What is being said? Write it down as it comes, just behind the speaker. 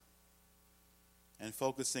and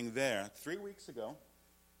focusing there. 3 weeks ago,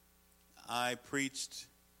 I preached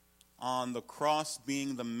on the cross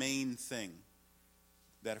being the main thing.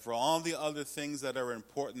 That for all the other things that are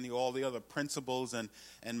important, all the other principles and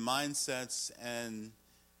mindsets and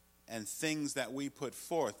things that we put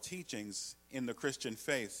forth, teachings in the Christian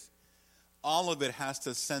faith, all of it has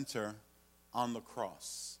to center on the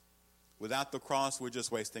cross. Without the cross, we're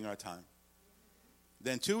just wasting our time.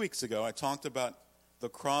 Then 2 weeks ago, I talked about the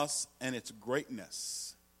cross and its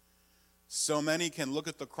greatness. So many can look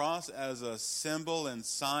at the cross as a symbol and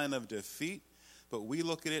sign of defeat, but we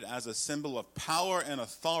look at it as a symbol of power and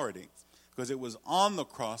authority, because it was on the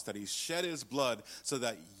cross that he shed his blood so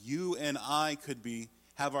that you and I could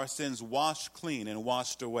have our sins washed clean and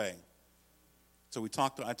washed away. So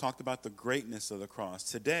I talked about the greatness of the cross.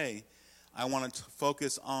 Today, I want to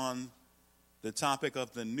focus on the topic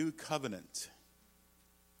of the new covenant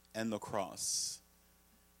and the cross.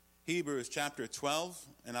 Hebrews chapter 12,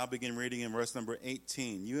 and I'll begin reading in verse number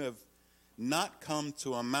 18. You have not come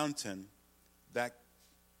to a mountain that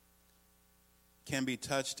can be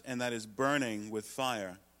touched and that is burning with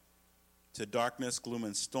fire, to darkness, gloom,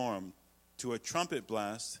 and storm, to a trumpet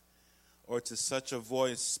blast, or to such a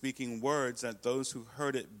voice speaking words that those who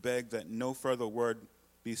heard it begged that no further word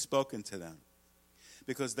be spoken to them,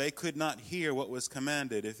 because they could not hear what was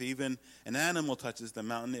commanded. If even an animal touches the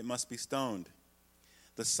mountain, it must be stoned.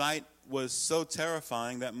 The sight was so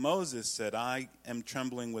terrifying that Moses said, I am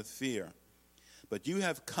trembling with fear. But you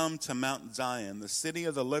have come to Mount Zion, the city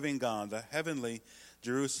of the living God, the heavenly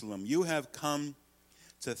Jerusalem. You have come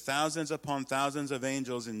to thousands upon thousands of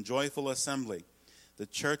angels in joyful assembly, the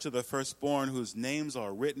church of the firstborn whose names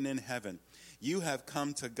are written in heaven. You have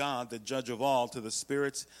come to God, the judge of all, to the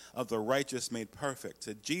spirits of the righteous made perfect,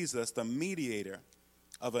 to Jesus, the mediator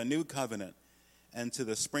of a new covenant, and to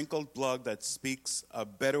the sprinkled blood that speaks a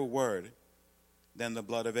better word than the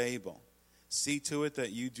blood of Abel. See to it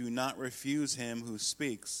that you do not refuse him who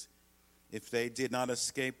speaks. If they did not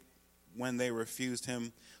escape when they refused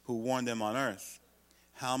him who warned them on earth,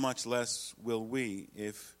 how much less will we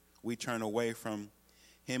if we turn away from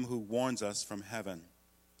him who warns us from heaven?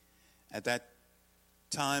 At that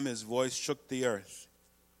time his voice shook the earth,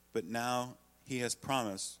 but now he has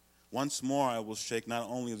promised, once more I will shake not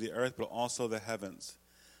only the earth but also the heavens.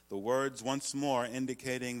 The words once more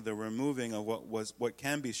indicating the removing of what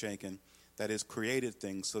can be shaken, that is created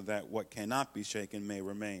things, so that what cannot be shaken may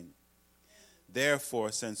remain.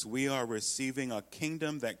 Therefore, since we are receiving a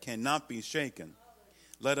kingdom that cannot be shaken,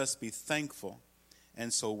 let us be thankful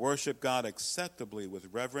and so worship God acceptably with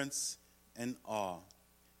reverence and awe,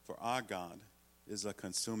 for our God is a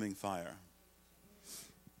consuming fire.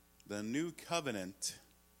 The new covenant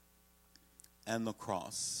and the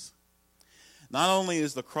cross. Not only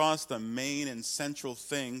is the cross the main and central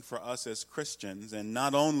thing for us as Christians, and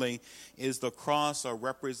not only is the cross a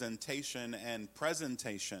representation and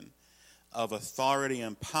presentation of authority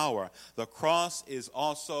and power, the cross is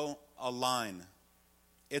also a line.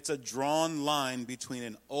 It's a drawn line between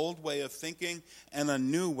an old way of thinking and a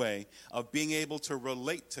new way of being able to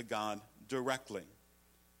relate to God directly.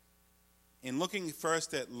 In looking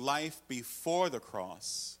first at life before the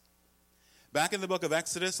cross, back in the book of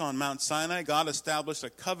Exodus on Mount Sinai, God established a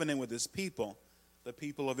covenant with his people, the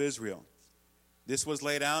people of Israel. This was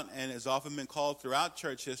laid out and has often been called throughout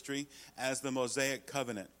church history as the Mosaic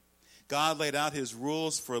covenant. God laid out his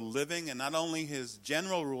rules for living, and not only his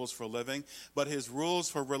general rules for living, but his rules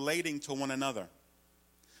for relating to one another.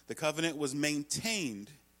 The covenant was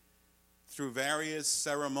maintained through various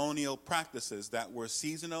ceremonial practices that were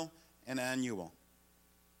seasonal and annual.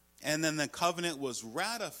 And then the covenant was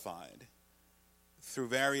ratified through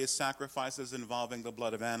various sacrifices involving the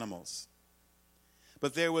blood of animals.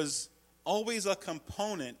 But there was always a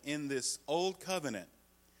component in this old covenant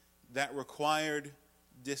that required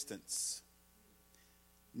distance.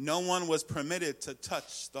 No one was permitted to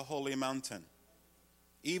touch the holy mountain.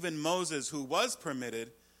 Even Moses, who was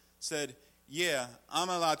permitted, said, yeah, I'm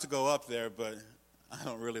allowed to go up there, but I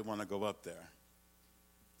don't really want to go up there.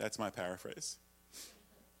 That's my paraphrase.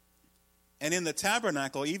 And in the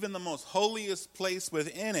tabernacle, even the most holiest place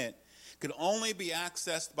within it could only be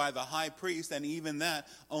accessed by the high priest, and even that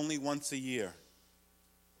only once a year.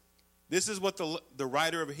 This is what the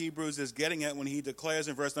writer of Hebrews is getting at when he declares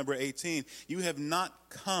in verse number 18, you have not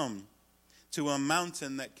come to a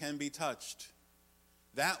mountain that can be touched.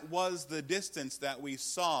 That was the distance that we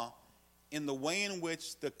saw in the way in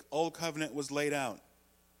which the old covenant was laid out.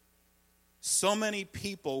 So many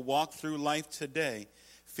people walk through life today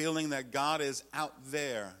feeling that God is out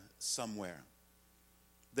there somewhere.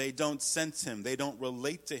 They don't sense him. They don't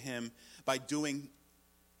relate to him by doing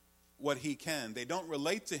what he can. They don't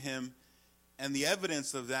relate to him, and the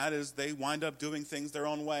evidence of that is they wind up doing things their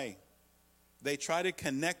own way. They try to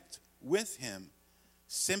connect with him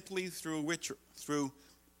simply through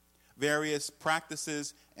various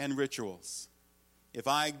practices and rituals. If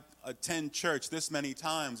I attend church this many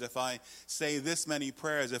times, if I say this many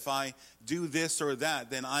prayers, if I do this or that,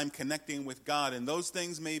 then I'm connecting with God. And those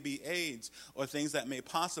things may be aids or things that may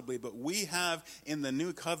possibly, but we have in the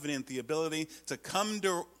new covenant the ability to come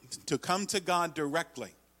to God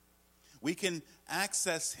directly. We can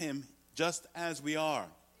access him just as we are.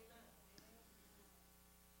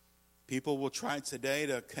 People will try today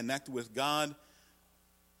to connect with God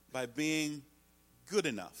by being good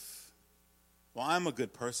enough. Well, I'm a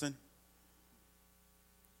good person.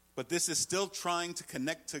 But this is still trying to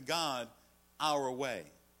connect to God our way.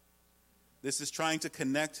 This is trying to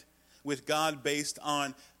connect with God based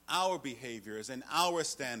on our behaviors and our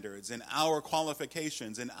standards and our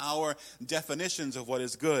qualifications and our definitions of what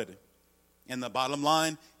is good. And the bottom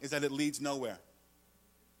line is that it leads nowhere.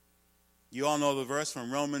 You all know the verse from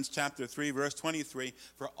Romans chapter 3, verse 23.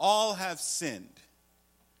 For all have sinned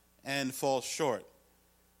and fall short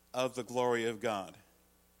of the glory of God.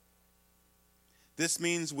 This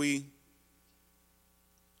means we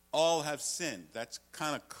all have sinned. That's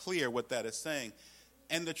kind of clear what that is saying.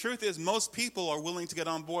 And the truth is, most people are willing to get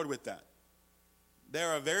on board with that. There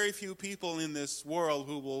are very few people in this world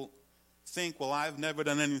who will think, well, I've never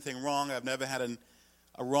done anything wrong. I've never had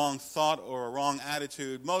a wrong thought or a wrong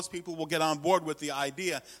attitude. Most people will get on board with the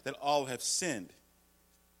idea that all have sinned.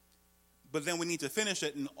 But then we need to finish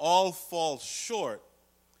it, and all fall short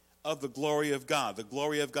of the glory of God. The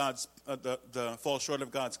glory of God's, the fall short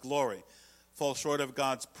of God's glory, fall short of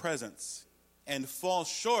God's presence, and fall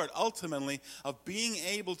short, ultimately, of being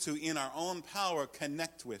able to, in our own power,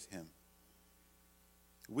 connect with him.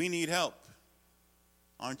 We need help.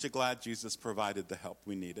 Aren't you glad Jesus provided the help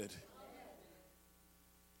we needed?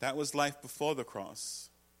 That was life before the cross.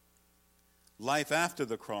 Life after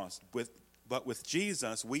the cross. But with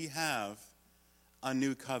Jesus, we have a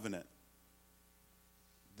new covenant.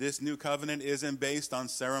 This new covenant isn't based on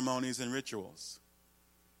ceremonies and rituals.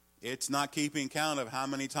 It's not keeping count of how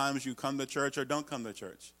many times you come to church or don't come to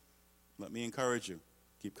church. Let me encourage you,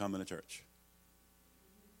 keep coming to church.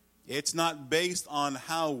 It's not based on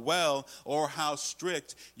how well or how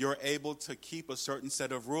strict you're able to keep a certain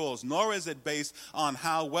set of rules, nor is it based on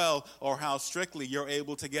how well or how strictly you're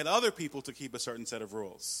able to get other people to keep a certain set of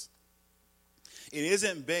rules. It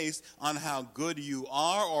isn't based on how good you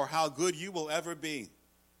are or how good you will ever be.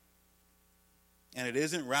 And it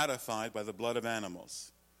isn't ratified by the blood of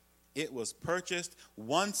animals. It was purchased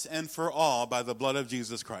once and for all by the blood of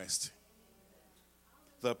Jesus Christ,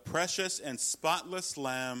 the precious and spotless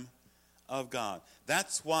Lamb of God.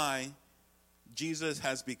 That's why Jesus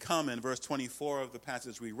has become, in verse 24 of the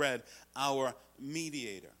passage we read, our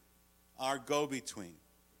mediator, our go-between.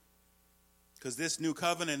 Because this new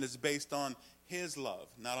covenant is based on his love,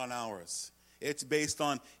 not on ours. It's based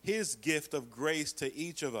on his gift of grace to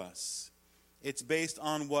each of us. It's based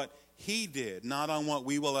on what he did, not on what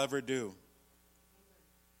we will ever do.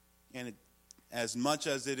 And as much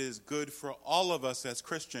as it is good for all of us as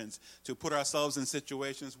Christians to put ourselves in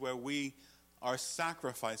situations where we are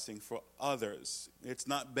sacrificing for others, it's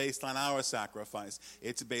not based on our sacrifice.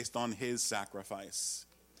 It's based on his sacrifice.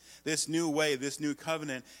 This new way, this new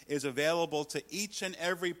covenant is available to each and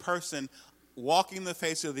every person walking the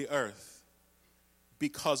face of the earth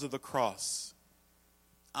because of the cross.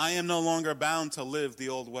 I am no longer bound to live the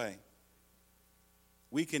old way.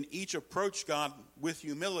 We can each approach God with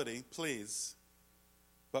humility, please,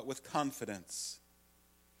 but with confidence.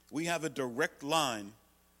 We have a direct line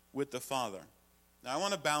with the Father. Now, I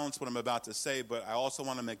want to balance what I'm about to say, but I also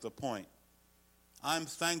want to make the point. I'm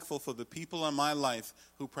thankful for the people in my life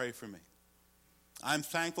who pray for me. I'm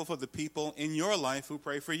thankful for the people in your life who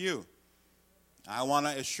pray for you. I want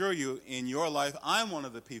to assure you, in your life, I'm one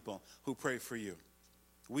of the people who pray for you.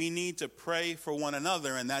 We need to pray for one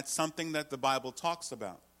another, and that's something that the Bible talks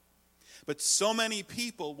about. But so many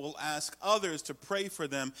people will ask others to pray for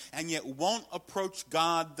them and yet won't approach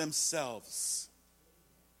God themselves.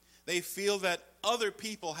 They feel that other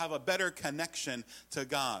people have a better connection to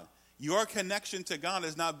God. Your connection to God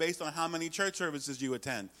is not based on how many church services you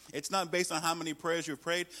attend. It's not based on how many prayers you've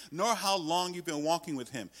prayed, nor how long you've been walking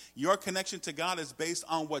with him. Your connection to God is based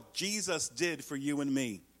on what Jesus did for you and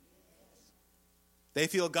me. They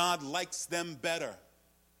feel God likes them better,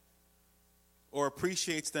 or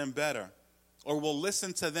appreciates them better, or will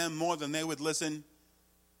listen to them more than they would listen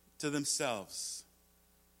to themselves.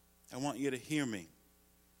 I want you to hear me.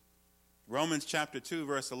 Romans chapter 2,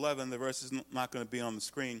 verse 11, the verse is not going to be on the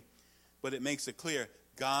screen. but it makes it clear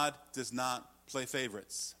God does not play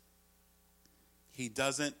favorites. He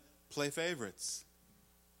doesn't play favorites.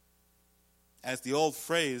 As the old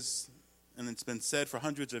phrase, and it's been said for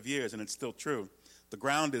hundreds of years, and it's still true, the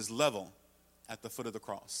ground is level at the foot of the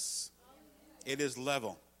cross. It is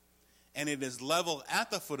level. And it is level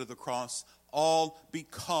at the foot of the cross all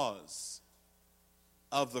because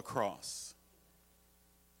of the cross.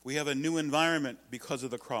 We have a new environment because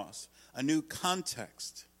of the cross, a new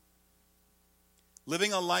context.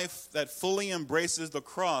 Living a life that fully embraces the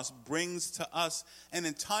cross brings to us an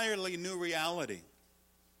entirely new reality.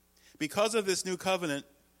 Because of this new covenant,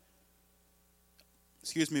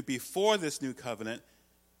 before this new covenant,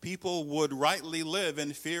 people would rightly live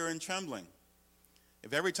in fear and trembling.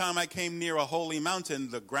 If every time I came near a holy mountain,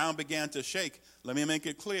 the ground began to shake, let me make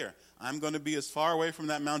it clear, I'm going to be as far away from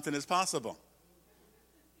that mountain as possible.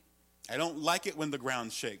 I don't like it when the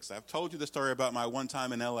ground shakes. I've told you the story about my one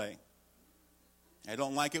time in LA. I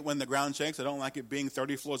don't like it when the ground shakes. I don't like it being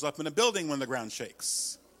 30 floors up in a building when the ground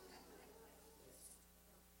shakes.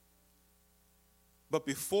 But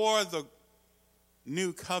before the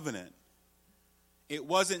new covenant, it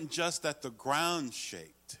wasn't just that the ground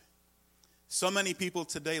shaked. So many people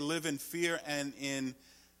today live in fear and in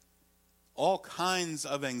all kinds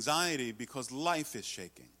of anxiety because life is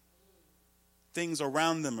shaking. Things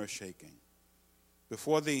around them are shaking.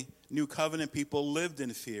 Before the new covenant, people lived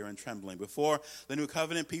in fear and trembling. Before the new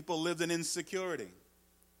covenant, people lived in insecurity.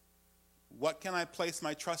 What can I place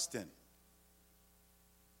my trust in?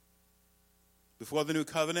 Before the new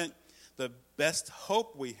covenant, the best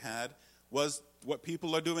hope we had was what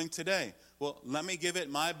people are doing today. Well, let me give it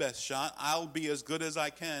my best shot. I'll be as good as I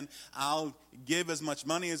can. I'll give as much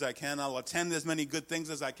money as I can. I'll attend as many good things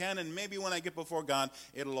as I can. And maybe when I get before God,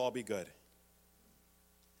 it'll all be good.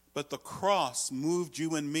 But the cross moved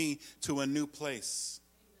you and me to a new place.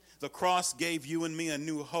 The cross gave you and me a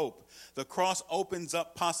new hope. The cross opens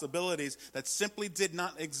up possibilities that simply did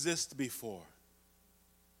not exist before.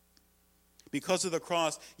 Because of the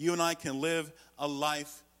cross, you and I can live a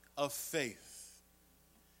life of faith.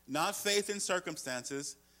 Not faith in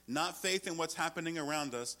circumstances, not faith in what's happening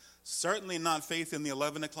around us, certainly not faith in the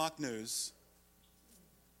 11 o'clock news,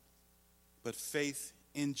 but faith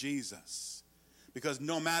in Jesus. Because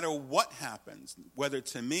no matter what happens, whether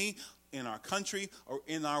to me, in our country, or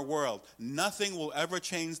in our world, nothing will ever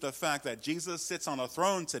change the fact that Jesus sits on a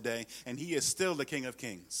throne today and he is still the King of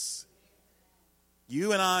Kings.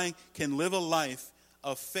 You and I can live a life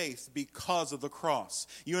of faith because of the cross.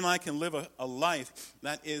 You and I can live a life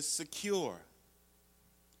that is secure.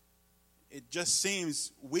 It just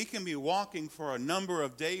seems we can be walking for a number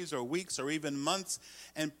of days or weeks or even months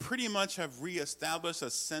and pretty much have reestablished a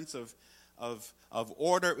sense of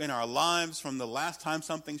order in our lives from the last time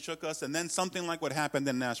something shook us, and then something like what happened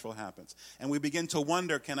in Nashville happens. And we begin to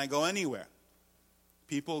wonder, can I go anywhere?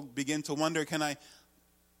 People begin to wonder,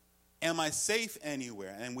 am I safe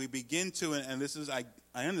anywhere? And we begin to, and this is, I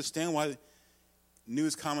understand why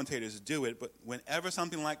news commentators do it, but whenever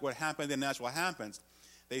something like what happened in Nashville happens,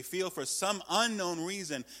 they feel for some unknown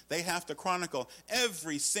reason they have to chronicle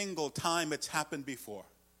every single time it's happened before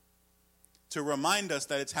to remind us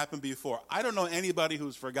that it's happened before. I don't know anybody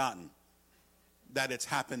who's forgotten that it's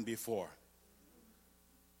happened before.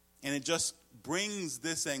 And it just brings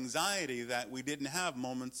this anxiety that we didn't have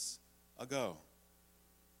moments ago.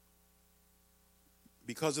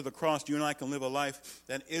 Because of the cross, you and I can live a life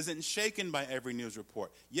that isn't shaken by every news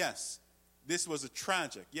report. Yes, this was a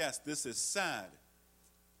tragic. Yes, this is sad.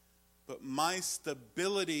 But my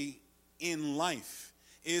stability in life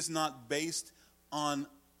is not based on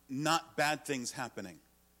not bad things happening.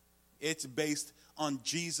 It's based on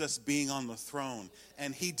Jesus being on the throne.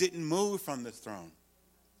 And he didn't move from the throne.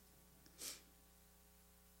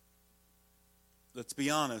 Let's be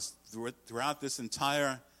honest, throughout this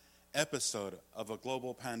entire episode of a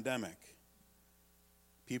global pandemic,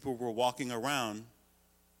 people were walking around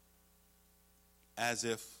as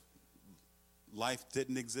if life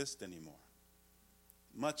didn't exist anymore.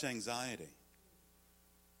 Much anxiety.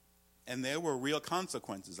 And there were real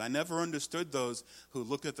consequences. I never understood those who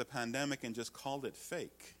looked at the pandemic and just called it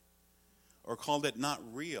fake or called it not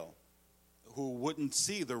real, who wouldn't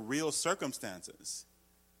see the real circumstances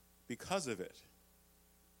because of it.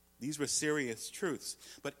 These were serious truths.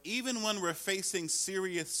 But even when we're facing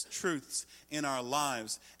serious truths in our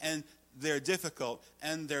lives, and they're difficult,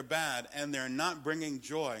 and they're bad, and they're not bringing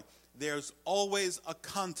joy, there's always a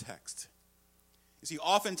context. You see,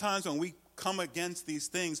 oftentimes when we come against these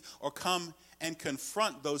things or come and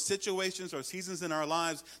confront those situations or seasons in our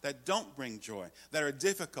lives that don't bring joy, that are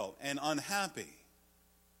difficult and unhappy,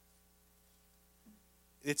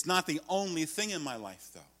 It's not the only thing in my life,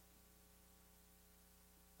 though.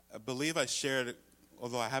 I believe I shared,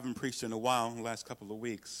 although I haven't preached in a while, in the last couple of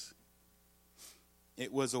weeks.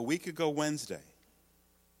 It was a week ago Wednesday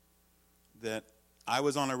that I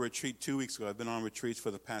was on a retreat 2 weeks ago. I've been on retreats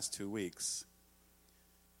for the past 2 weeks.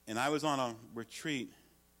 And I was on a retreat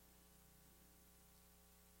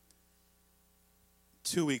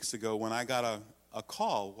 2 weeks ago when I got a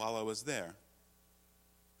call while I was there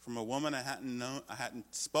from a woman I hadn't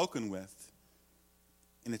spoken with,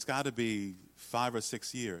 and it's got to be 5 or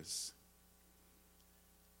 6 years.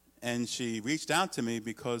 And she reached out to me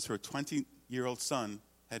because her 20-year-old son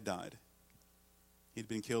had died. He'd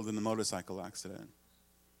been killed in a motorcycle accident.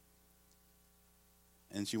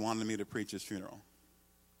 And she wanted me to preach his funeral.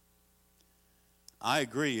 I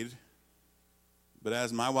agreed, but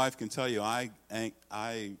as my wife can tell you, I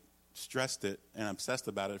stressed it and obsessed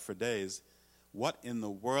about it for days. What in the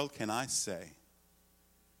world can I say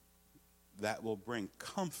that will bring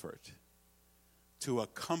comfort to a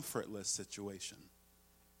comfortless situation?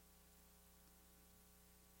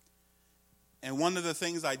 And one of the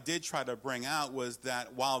things I did try to bring out was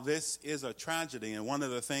that while this is a tragedy, and one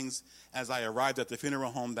of the things as I arrived at the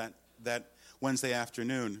funeral home that Wednesday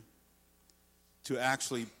afternoon to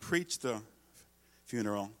actually preach the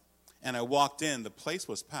funeral, and I walked in, the place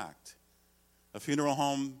was packed. A funeral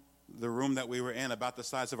home, the room that we were in, about the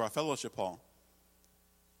size of our fellowship hall.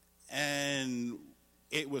 And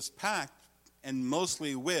it was packed, and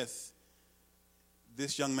mostly with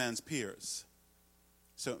this young man's peers.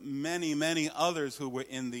 So many, many others who were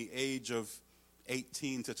in the age of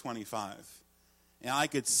 18 to 25. And I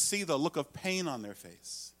could see the look of pain on their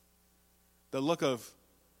face. The look of,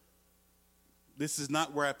 this is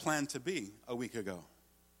not where I planned to be a week ago.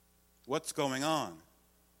 What's going on?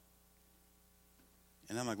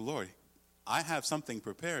 And I'm like, Lord, I have something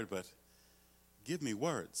prepared, but give me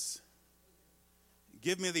words.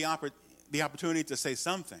 Give me the opportunity to say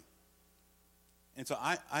something. And so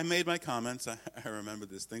I made my comments. I remember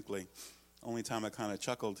this distinctly. Only time I kind of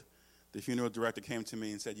chuckled, the funeral director came to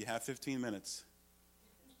me and said, you have 15 minutes.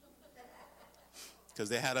 Because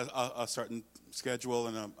they had a certain schedule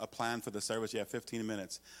and a plan for the service. You have 15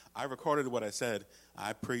 minutes. I recorded what I said.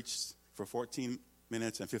 I preached for 14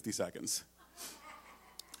 minutes and 50 seconds.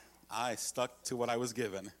 I stuck to what I was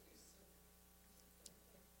given.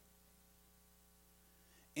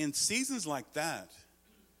 In seasons like that,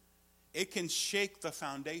 it can shake the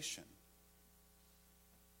foundation.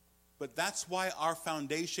 But that's why our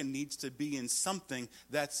foundation needs to be in something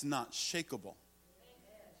that's not shakeable.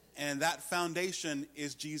 And that foundation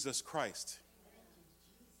is Jesus Christ.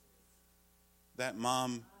 That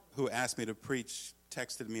mom who asked me to preach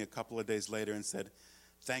texted me a couple of days later and said,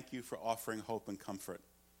 thank you for offering hope and comfort.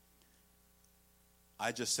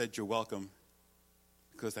 I just said you're welcome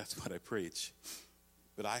because that's what I preach.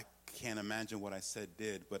 But I can't imagine what I said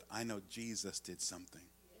did, but I know Jesus did something.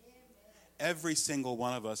 Every single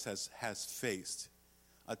one of us has faced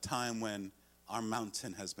a time when our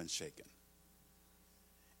mountain has been shaken.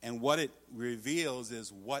 And what it reveals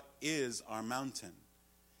is, what is our mountain?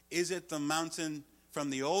 Is it the mountain from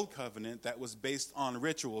the old covenant that was based on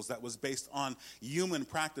rituals, that was based on human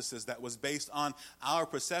practices, that was based on our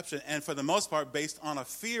perception, and for the most part based on a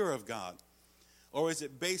fear of God? Or is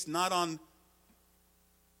it based not on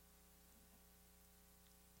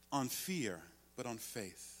fear, but on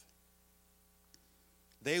faith?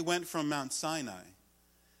 They went from Mount Sinai,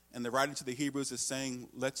 and the writer to the Hebrews is saying,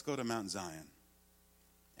 let's go to Mount Zion,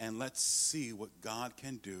 and let's see what God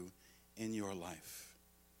can do in your life.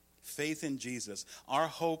 Faith in Jesus. Our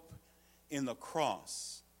hope in the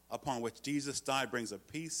cross upon which Jesus died brings a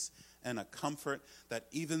peace and a comfort that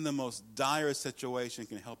even the most dire situation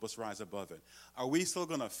can help us rise above it. Are we still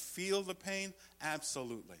going to feel the pain?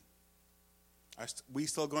 Absolutely. Are we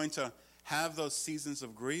still going to have those seasons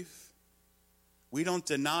of grief? We don't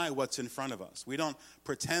deny what's in front of us. We don't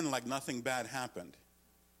pretend like nothing bad happened.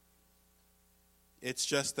 It's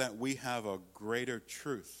just that we have a greater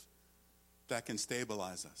truth that can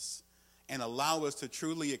stabilize us and allow us to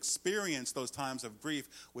truly experience those times of grief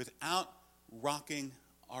without rocking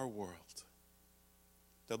our world.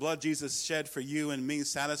 The blood Jesus shed for you and me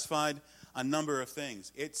satisfied a number of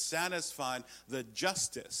things. It satisfied the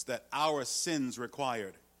justice that our sins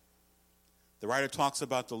required. The writer talks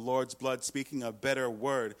about the Lord's blood speaking a better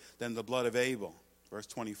word than the blood of Abel. Verse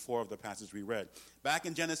 24 of the passage we read. Back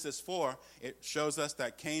in Genesis 4, it shows us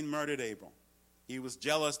that Cain murdered Abel. He was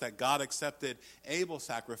jealous that God accepted Abel's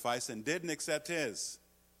sacrifice and didn't accept his.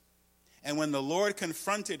 And when the Lord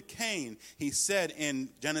confronted Cain, he said in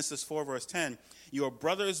Genesis 4, verse 10, your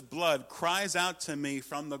brother's blood cries out to me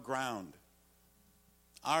from the ground.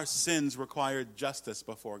 Our sins required justice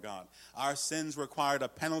before God. Our sins required a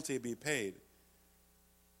penalty be paid.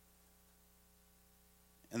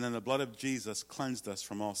 And then the blood of Jesus cleansed us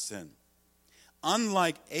from all sin.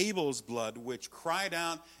 Unlike Abel's blood, which cried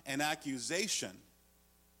out an accusation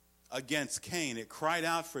against Cain, it cried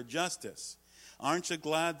out for justice. Aren't you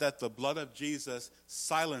glad that the blood of Jesus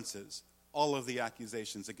silences all of the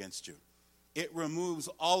accusations against you? It removes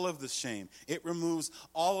all of the shame. It removes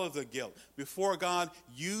all of the guilt. Before God,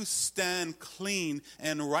 you stand clean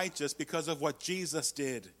and righteous because of what Jesus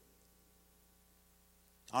did.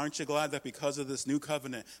 Aren't you glad that because of this new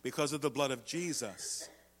covenant, because of the blood of Jesus,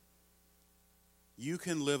 you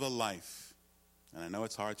can live a life, and I know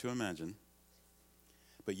it's hard to imagine,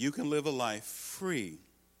 but you can live a life free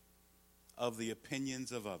of the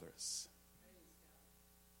opinions of others.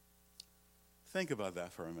 Think about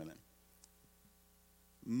that for a minute.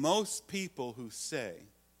 Most people who say,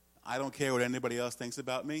 I don't care what anybody else thinks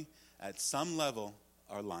about me, at some level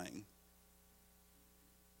are lying.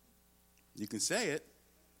 You can say it,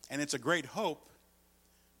 and it's a great hope,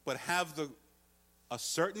 but have a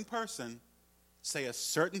certain person say a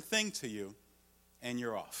certain thing to you, and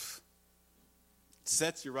you're off. It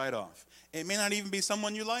sets you right off. It may not even be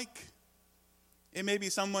someone you like. It may be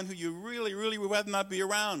someone who you really, really would rather not be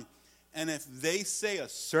around. And if they say a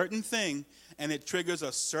certain thing and it triggers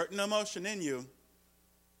a certain emotion in you,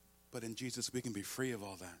 but in Jesus we can be free of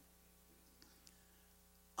all that.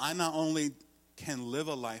 I not only can live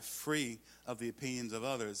a life free of the opinions of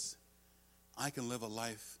others, I can live a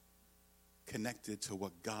life connected to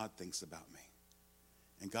what God thinks about me.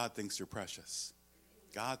 And God thinks you're precious.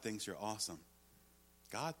 God thinks you're awesome.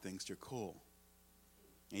 God thinks you're cool.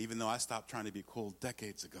 And even though I stopped trying to be cool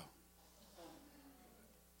decades ago.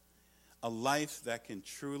 A life that can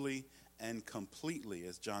truly and completely,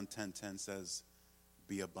 as John 10:10 says,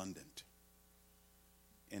 be abundant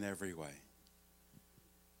in every way.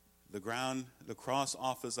 The cross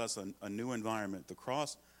offers us a new environment. The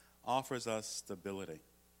cross offers us stability.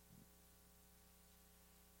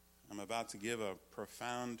 I'm about to give a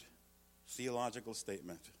profound theological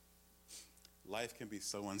statement. Life can be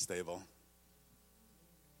so unstable.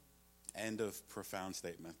 End of profound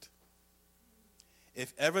statement.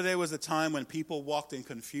 If ever there was a time when people walked in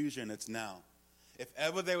confusion, it's now. If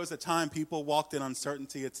ever there was a time people walked in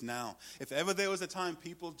uncertainty, it's now. If ever there was a time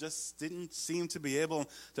people just didn't seem to be able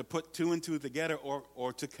to put two and two together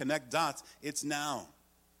or to connect dots, it's now.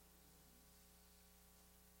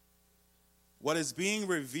 What is being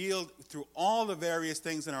revealed through all the various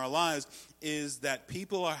things in our lives is that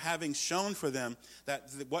people are having shown for them that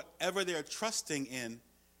whatever they're trusting in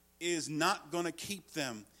is not going to keep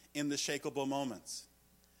them in the shakable moments.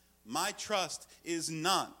 My trust is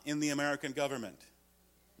not in the American government.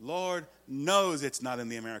 Lord knows it's not in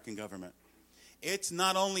the American government. It's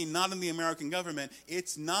not only not in the American government,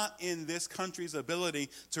 it's not in this country's ability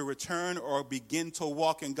to return or begin to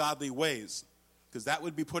walk in godly ways. Because that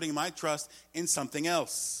would be putting my trust in something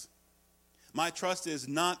else. My trust is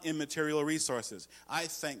not in material resources. I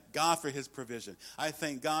thank God for his provision. I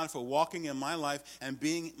thank God for walking in my life and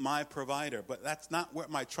being my provider. But that's not where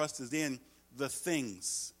my trust is in, the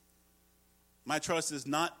things. My trust is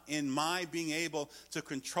not in my being able to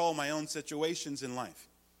control my own situations in life.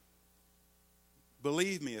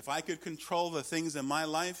 Believe me, if I could control the things in my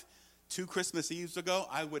life 2 Christmas Eves ago,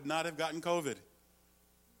 I would not have gotten COVID.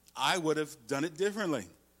 I would have done it differently.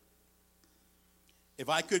 If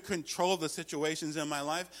I could control the situations in my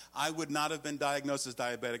life, I would not have been diagnosed as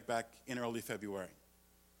diabetic back in early February.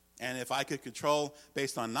 And if I could control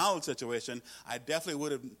based on knowledge situation, I definitely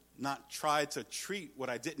would have not tried to treat what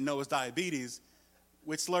I didn't know was diabetes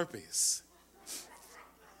with Slurpees.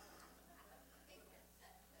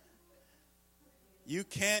 You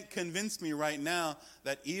can't convince me right now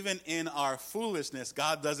that even in our foolishness,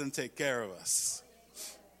 God doesn't take care of us.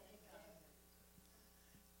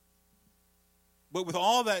 But with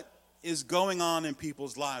all that is going on in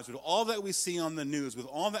people's lives, with all that we see on the news, with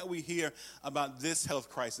all that we hear about this health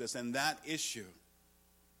crisis and that issue,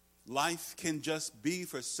 life can just be,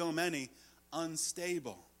 for so many,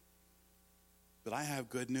 unstable. But I have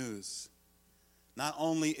good news. Not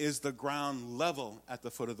only is the ground level at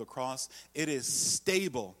the foot of the cross, it is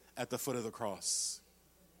stable at the foot of the cross.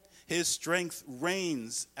 His strength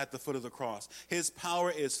reigns at the foot of the cross. His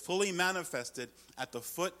power is fully manifested at the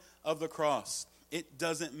foot of the cross. It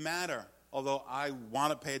doesn't matter, although I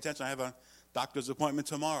want to pay attention. I have a doctor's appointment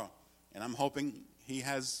tomorrow, and I'm hoping he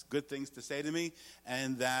has good things to say to me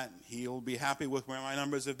and that he'll be happy with where my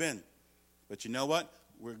numbers have been. But you know what?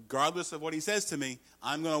 Regardless of what he says to me,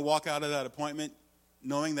 I'm going to walk out of that appointment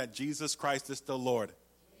knowing that Jesus Christ is still Lord.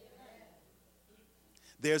 Amen.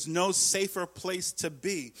 There's no safer place to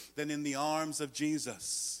be than in the arms of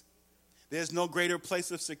Jesus. There's no greater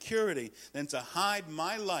place of security than to hide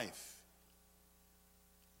my life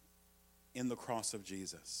in the cross of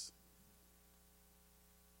Jesus.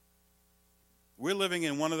 We're living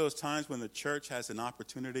in one of those times when the church has an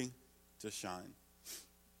opportunity to shine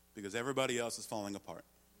because everybody else is falling apart.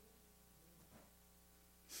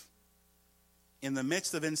 In the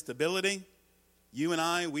midst of instability, you and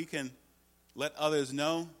I, we can let others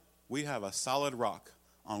know we have a solid rock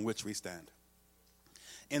on which we stand.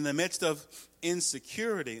 In the midst of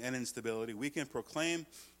insecurity and instability, we can proclaim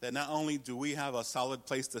that not only do we have a solid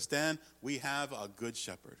place to stand, we have a good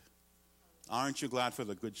shepherd. Aren't you glad for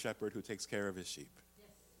the good shepherd who takes care of his sheep?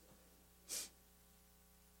 Yes.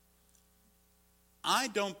 I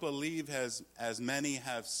don't believe, as many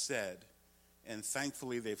have said, and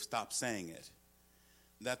thankfully they've stopped saying it,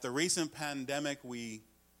 that the recent pandemic we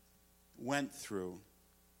went through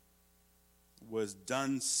was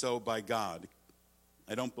done so by God.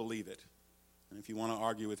 I don't believe it. And if you want to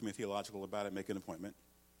argue with me theological about it, make an appointment.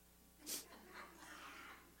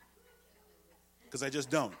 Because I just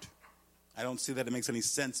don't. I don't see that it makes any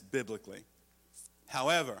sense biblically.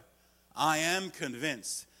 However, I am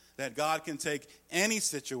convinced that God can take any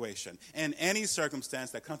situation and any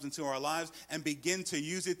circumstance that comes into our lives and begin to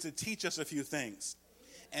use it to teach us a few things.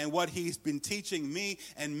 And what he's been teaching me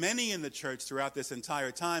and many in the church throughout this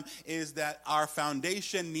entire time is that our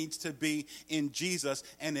foundation needs to be in Jesus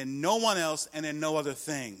and in no one else and in no other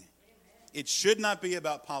thing. It should not be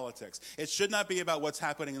about politics. It should not be about what's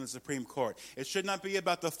happening in the Supreme Court. It should not be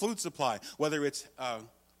about the food supply, whether it's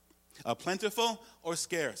plentiful or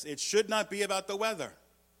scarce. It should not be about the weather.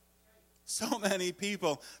 So many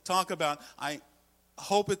people talk about, I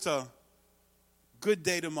hope it's a good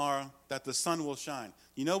day tomorrow, that the sun will shine.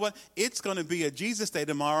 You know what? It's going to be a Jesus day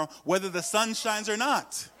tomorrow, whether the sun shines or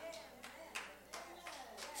not.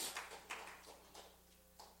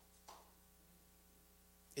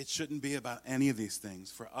 It shouldn't be about any of these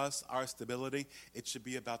things. For us, our stability, it should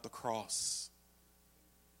be about the cross.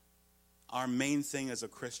 Our main thing as a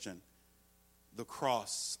Christian, the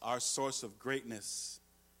cross, our source of greatness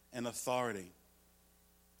and authority.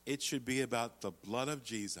 It should be about the blood of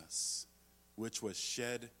Jesus, which was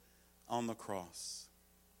shed on the cross.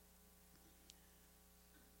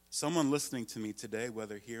 Someone listening to me today,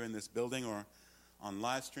 whether here in this building or on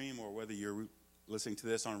live stream or whether you're listening to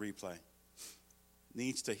this on replay,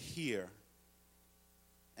 needs to hear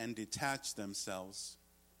and detach themselves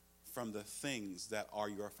from the things that are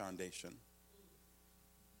your foundation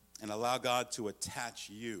and allow God to attach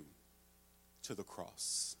you to the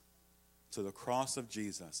cross of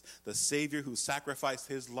Jesus, the Savior who sacrificed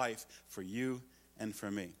his life for you and for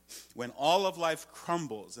me. When all of life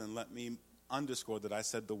crumbles, and let me underscore that I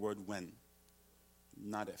said the word when,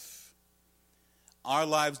 not if. Our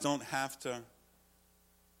lives don't have to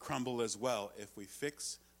crumble as well if we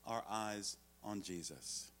fix our eyes on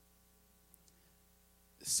Jesus.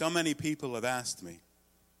 So many people have asked me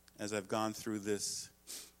as I've gone through this,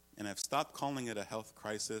 and I've stopped calling it a health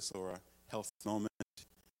crisis or a health moment.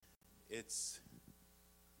 It's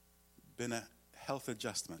been a health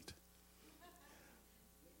adjustment.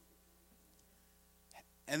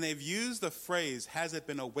 And they've used the phrase, has it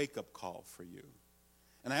been a wake-up call for you?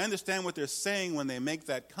 And I understand what they're saying when they make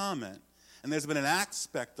that comment. And there's been an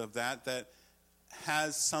aspect of that that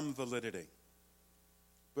has some validity.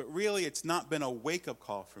 But really, it's not been a wake-up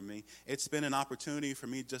call for me. It's been an opportunity for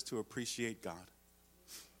me just to appreciate God.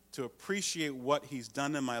 To appreciate what he's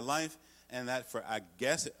done in my life. And that for, I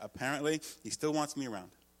guess, apparently, he still wants me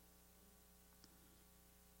around.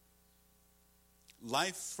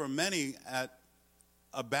 Life for many at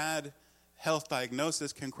a bad health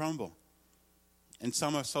diagnosis can crumble. And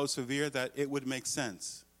some are so severe that it would make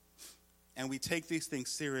sense. And we take these things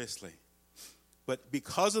seriously. But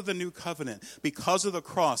because of the new covenant, because of the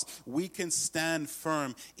cross, we can stand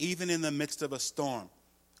firm even in the midst of a storm.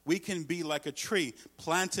 We can be like a tree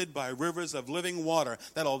planted by rivers of living water,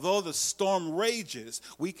 that although the storm rages,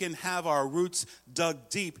 we can have our roots dug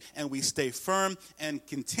deep and we stay firm and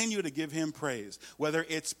continue to give him praise. Whether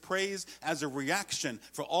it's praise as a reaction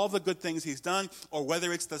for all the good things he's done, or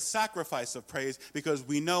whether it's the sacrifice of praise, because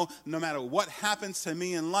we know no matter what happens to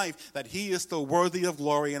me in life, that he is still worthy of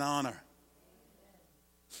glory and honor.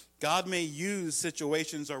 God may use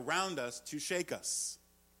situations around us to shake us,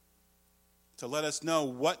 to let us know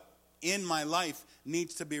what in my life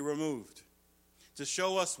needs to be removed, to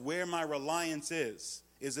show us where my reliance is.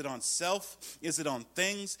 Is it on self? Is it on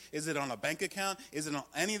things? Is it on a bank account? Is it on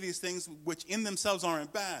any of these things which in themselves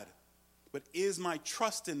aren't bad? But is my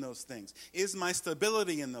trust in those things? Is my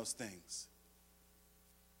stability in those things?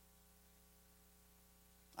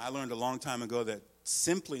 I learned a long time ago that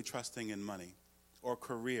simply trusting in money or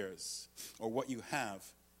careers or what you have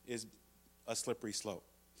is a slippery slope.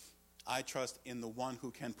 I trust in the one who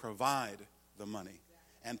can provide the money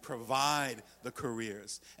and provide the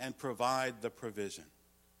careers and provide the provision.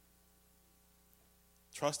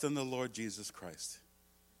 Trust in the Lord Jesus Christ.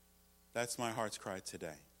 That's my heart's cry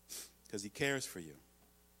today, because he cares for you.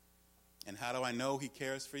 And how do I know he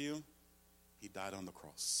cares for you? He died on the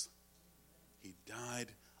cross. He died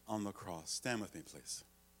on the cross. Stand with me, please.